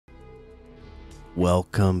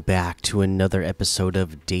Welcome back to another episode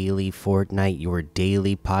of Daily Fortnite, your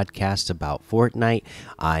daily podcast about Fortnite.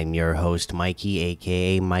 I'm your host, Mikey,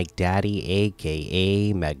 aka Mike Daddy,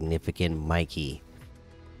 aka Magnificent Mikey.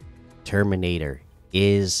 Terminator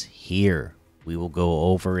is here. We will go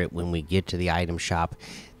over it when we get to the item shop,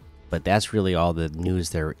 but that's really all the news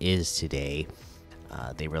there is today.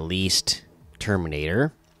 They released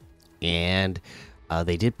Terminator, and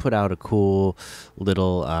they did put out a cool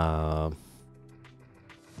little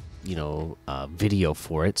video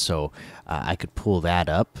for it, so I could pull that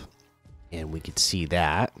up and we could see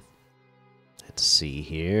that. Let's see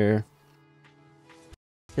here,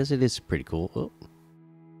 because it is pretty cool. Oh.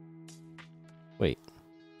 Wait,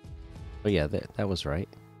 oh yeah, that was right.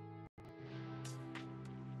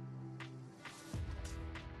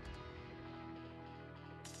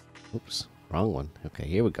 Oops, wrong one. Okay,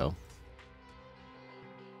 here we go.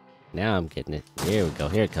 Now I'm getting it. Here we go.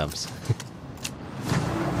 Here it comes.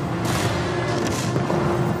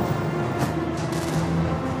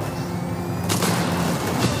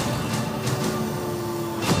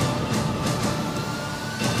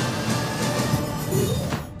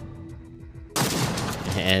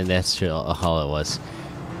 And that's all it was.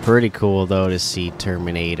 Pretty cool though to see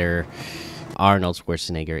Terminator, Arnold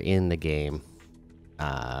Schwarzenegger in the game.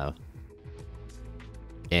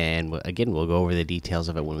 And again, we'll go over the details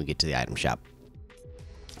of it when we get to the item shop.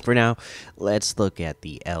 For now, let's look at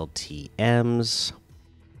the LTMs.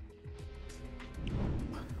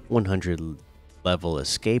 100 level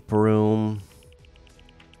escape room.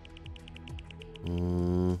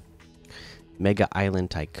 Mega Island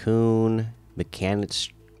Tycoon.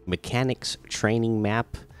 Mechanics training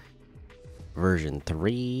map. Version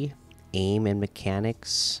 3. Aim and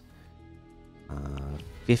mechanics.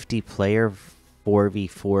 50 player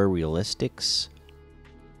 4v4 realistics.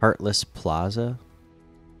 Heartless Plaza.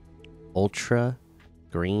 Ultra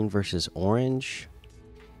green versus orange.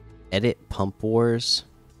 Edit Pump Wars.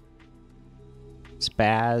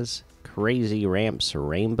 Spaz. Crazy Ramps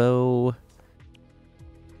Rainbow.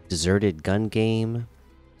 Deserted Gun Game.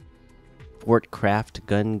 Fortcraft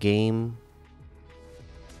Gun Game.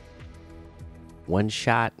 One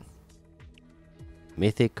Shot.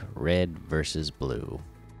 Mythic Red versus Blue.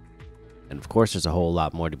 And of course, there's a whole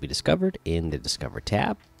lot more to be discovered in the Discover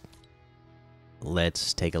tab.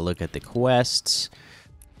 Let's take a look at the quests.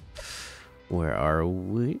 Where are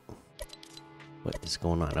we? What is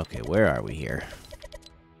going on? Okay, where are we here?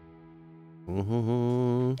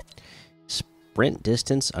 Sprint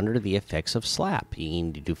distance under the effects of slap. You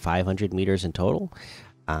need to do 500 meters in total.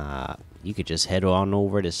 You could just head on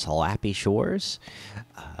over to Slappy Shores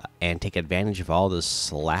and take advantage of all the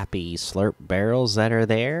Slappy Slurp barrels that are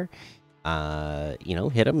there.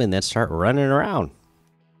 Hit them and then start running around.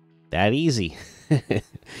 That easy. Get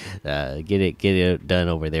it done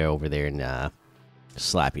over there in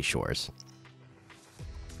Slappy Shores.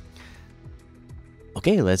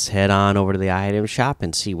 Okay, let's head on over to the item shop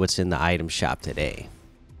and see what's in the item shop today.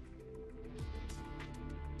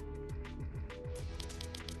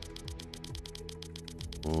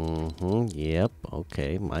 Yep.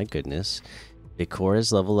 Okay. My goodness.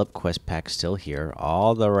 Decora's level up quest pack still here.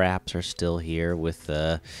 All the wraps are still here with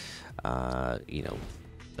the,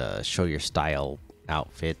 the show your style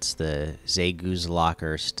outfits. The Zagu's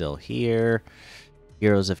locker still here.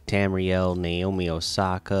 Heroes of Tamriel, Naomi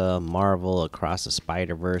Osaka, Marvel, Across the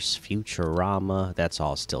Spider-Verse, Futurama. That's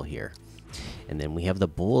all still here. And then we have the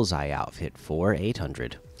Bullseye outfit for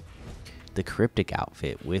 800. The Cryptic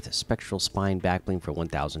outfit with Spectral Spine backbling for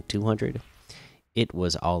 1,200. It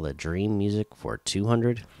Was All a Dream music for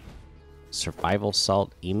 200. Survival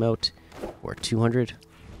Salt emote for 200.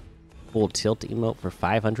 Full Tilt emote for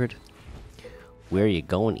 500. Where You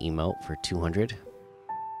Going emote for 200.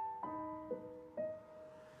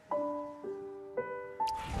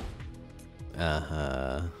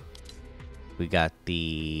 We got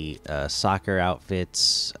the soccer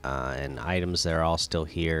outfits and items that are all still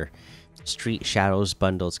here. Street Shadows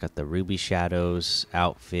bundle. It's got the Ruby Shadows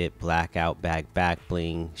outfit, Blackout bag back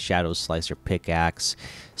bling, Shadow Slicer pickaxe,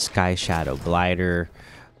 Sky Shadow glider.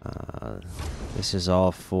 This is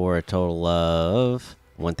all for a total of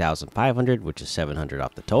 1,500, which is 700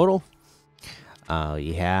 off the total.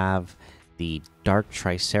 You have the Dark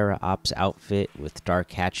Triceratops outfit with Dark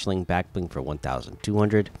Hatchling backbling for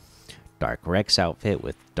 1,200. Dark Rex outfit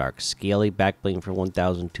with Dark Scaly backbling for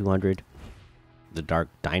 1,200. The Dark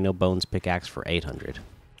Dino Bones pickaxe for 800.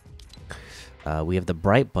 We have the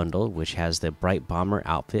Bright bundle, which has the Bright Bomber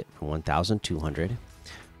outfit for 1,200.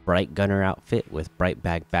 Bright Gunner outfit with Bright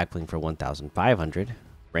Bag backbling for 1,500.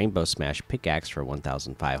 Rainbow Smash pickaxe for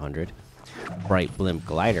 1,500. Bright Blimp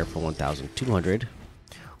Glider for 1,200,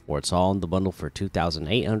 or it's all in the bundle for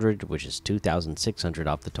 2,800, which is 2,600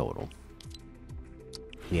 off the total.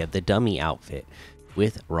 We have the Dummy outfit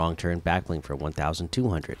with Wrong Turn Backbling for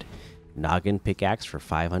 1,200, Noggin Pickaxe for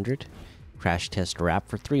 500, Crash Test Wrap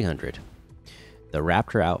for 300. The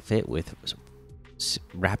Raptor outfit with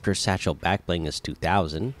Raptor Satchel Backbling is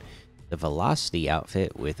 2,000. The Velocity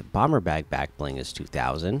outfit with Bomber Bag Backbling is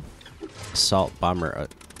 2,000. Assault Bomber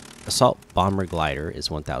Glider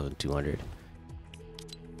is 1,200.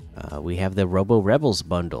 We have the Robo Rebels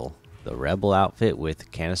bundle. The Rebel outfit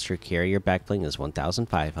with Canister Carrier Backbling is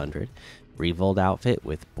 1,500. Revolt outfit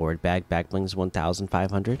with Board Bag Backbling is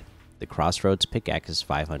 1,500. The Crossroads Pickaxe is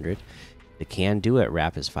 500. The Can Do It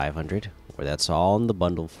Wrap is 500. Or that's all in the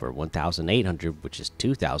bundle for 1,800, which is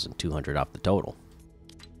 2,200 off the total.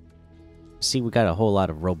 See, we got a whole lot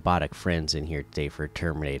of robotic friends in here today for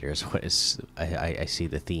Terminators. What is I see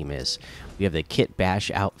the theme is. We have the Kit Bash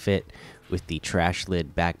outfit with the Trash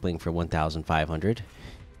Lid Backbling for 1,500.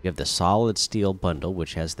 We have the Solid Steel bundle,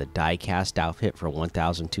 which has the Die-Cast outfit for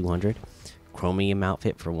 1,200, Chromium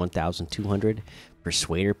outfit for 1,200,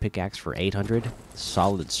 Persuader Pickaxe for 800,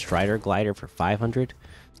 Solid Strider Glider for 500,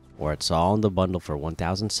 or it's all in the bundle for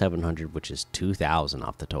 1,700, which is 2,000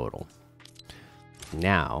 off the total.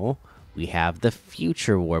 Now we have the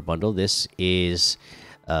Future War bundle. This is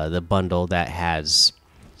the bundle that has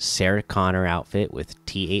Sarah Connor outfit with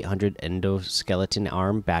T800 Endoskeleton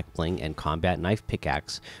Arm Backbling and Combat Knife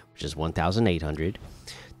Pickaxe, which is 1,800.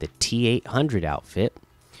 The T800 outfit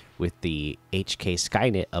with the HK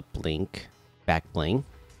Skynet Uplink Backbling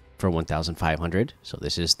for 1,500. So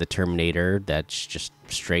this is the Terminator that's just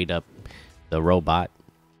straight up the robot.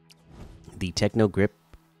 The Techno Grip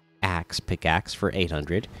Axe Pickaxe for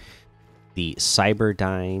 800. The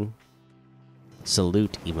Cyberdyne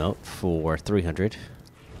Salute emote for 300.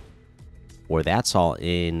 Or that's all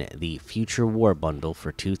in the Future War bundle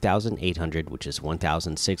for 2,800, which is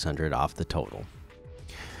 1,600 off the total.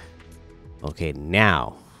 Okay,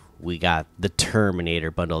 now we got the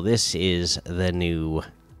Terminator bundle. This is the new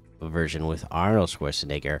version with Arnold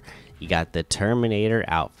Schwarzenegger. You got the Terminator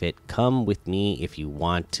outfit. Come with me if you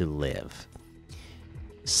want to live.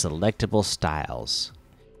 Selectable styles.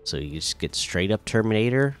 So you just get straight up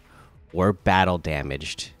Terminator or battle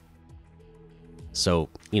damaged. So,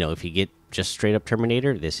 if you get just straight up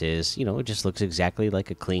Terminator, this is, it just looks exactly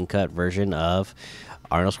like a clean cut version of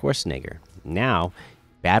Arnold Schwarzenegger. Now,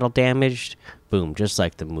 battle damaged, boom, just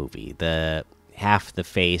like the movie. The half the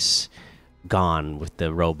face gone with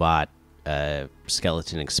the robot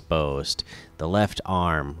skeleton exposed. The left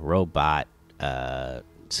arm, robot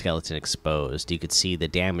skeleton exposed. You could see the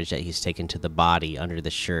damage that he's taken to the body under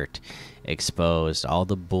the shirt exposed. All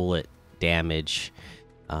the bullet damage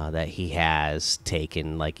that he has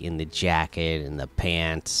taken, like in the jacket and the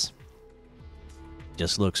pants.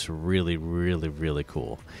 Just looks really, really, really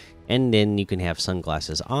cool. And then you can have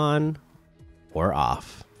sunglasses on or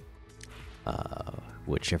off,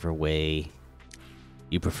 whichever way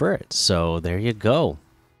you prefer it. So there you go.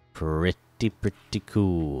 Pretty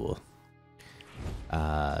cool.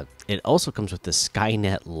 It also comes with the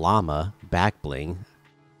Skynet Llama Backbling.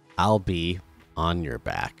 I'll be on your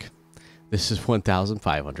back. This is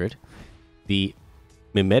 1,500. The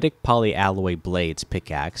Mimetic Polyalloy Blades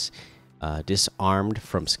Pickaxe, disarmed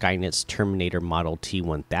from Skynet's Terminator Model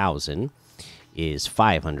T1000, is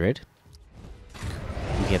 500.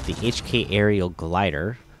 We have the HK Aerial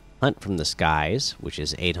Glider, Hunt from the Skies, which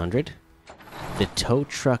is 800. The Tow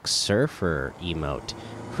Truck Surfer emote,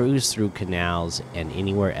 Cruise Through Canals and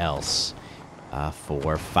Anywhere Else,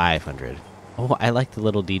 for 500. Oh, I like the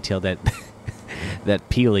little detail that that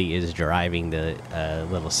Peely is driving the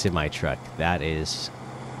little semi truck. That is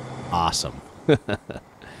awesome.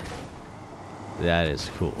 That is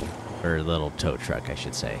cool. Or little tow truck, I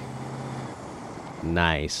should say.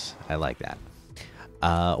 Nice. I like that.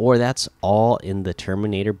 Or that's all in the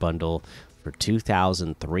Terminator bundle for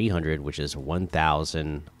 2,300, which is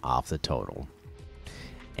 1,000 off the total.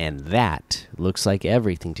 And that looks like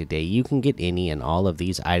everything today. You can get any and all of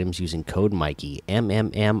these items using code Mikey,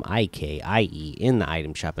 MMMIKIE, in the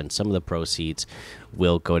item shop, and some of the proceeds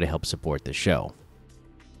will go to help support the show.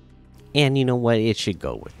 And you know what? It should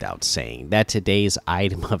go without saying that today's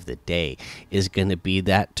item of the day is going to be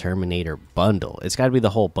that Terminator bundle. It's got to be the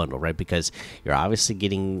whole bundle, right? Because you're obviously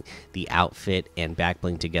getting the outfit and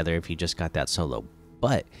backbling together if you just got that solo.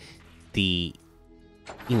 But to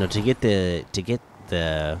get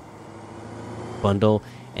the bundle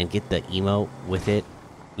and get the emote with it,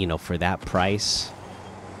 for that price,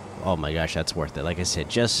 oh my gosh, that's worth it. Like I said,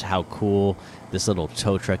 just how cool this little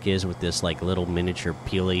tow truck is with this like little miniature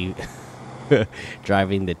Peely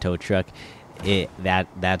driving the tow truck,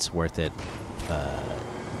 that's worth it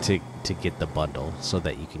to get the bundle so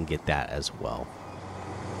that you can get that as well.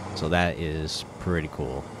 So that is pretty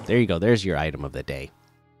cool. There you go. There's your item of the day.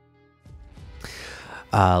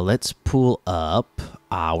 Let's pull up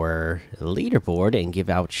our leaderboard and give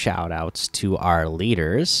out shout outs to our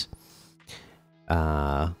leaders.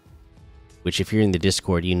 Which, if you're in the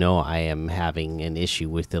Discord, you know I am having an issue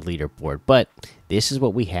with the leaderboard. But this is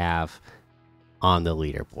what we have on the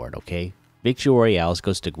leaderboard, okay? Victory Royales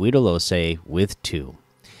goes to Guido Lose with 2.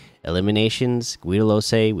 Eliminations, Guido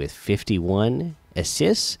Lose with 51.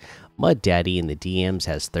 Assists, Mud Daddy in the DMs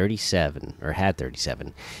has 37, or had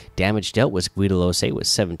 37. Damage dealt was Guido Lose with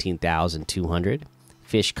 17,200.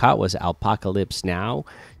 Fish caught was Alpacalypse Now,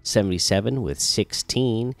 77 with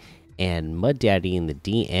 16. And Mud Daddy in the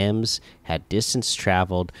DMs had distance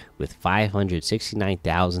traveled with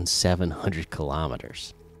 569,700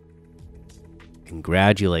 kilometers.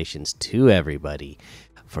 Congratulations to everybody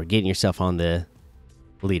for getting yourself on the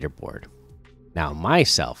leaderboard. Now,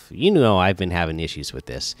 myself, you know I've been having issues with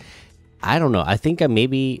this. I don't know. I think I'm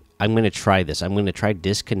going to try this. I'm going to try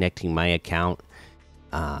disconnecting my account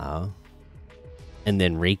and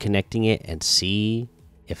then reconnecting it and see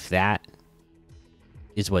if that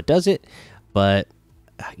is what does it. But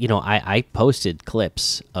you know, I posted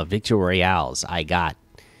clips of Victory Royales. I got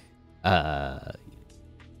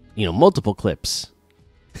you know, multiple clips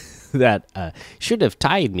that should have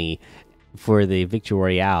tied me for the Victory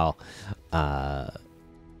Royale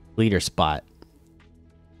leader spot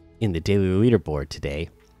in the daily leaderboard today.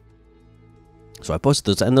 So I posted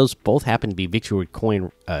those, and those both happened to be Victory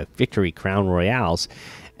Crown Royales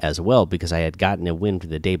as well, because I had gotten a win for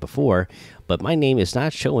the day before, but my name is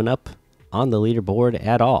not showing up on the leaderboard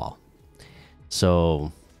at all.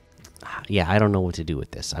 So yeah, I don't know what to do with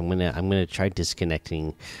this. I'm gonna try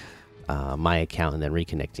disconnecting my account and then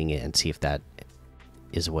reconnecting it and see if that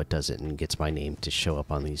is what does it and gets my name to show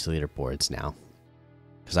up on these leaderboards now,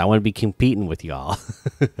 because I want to be competing with y'all.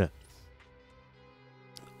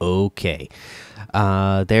 Okay,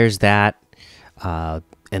 there's that.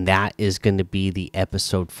 And that is going to be the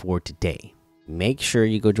episode for today. Make sure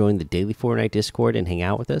you go join the daily Fortnite Discord and hang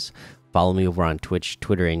out with us. Follow me over on Twitch,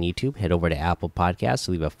 Twitter, and YouTube. Head over to Apple Podcasts,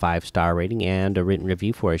 leave a 5-star rating and a written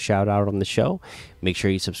review for a shout out on the show. Make sure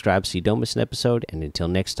you subscribe so you don't miss an episode. And until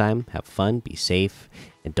next time, have fun, be safe,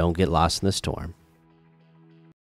 and don't get lost in the storm.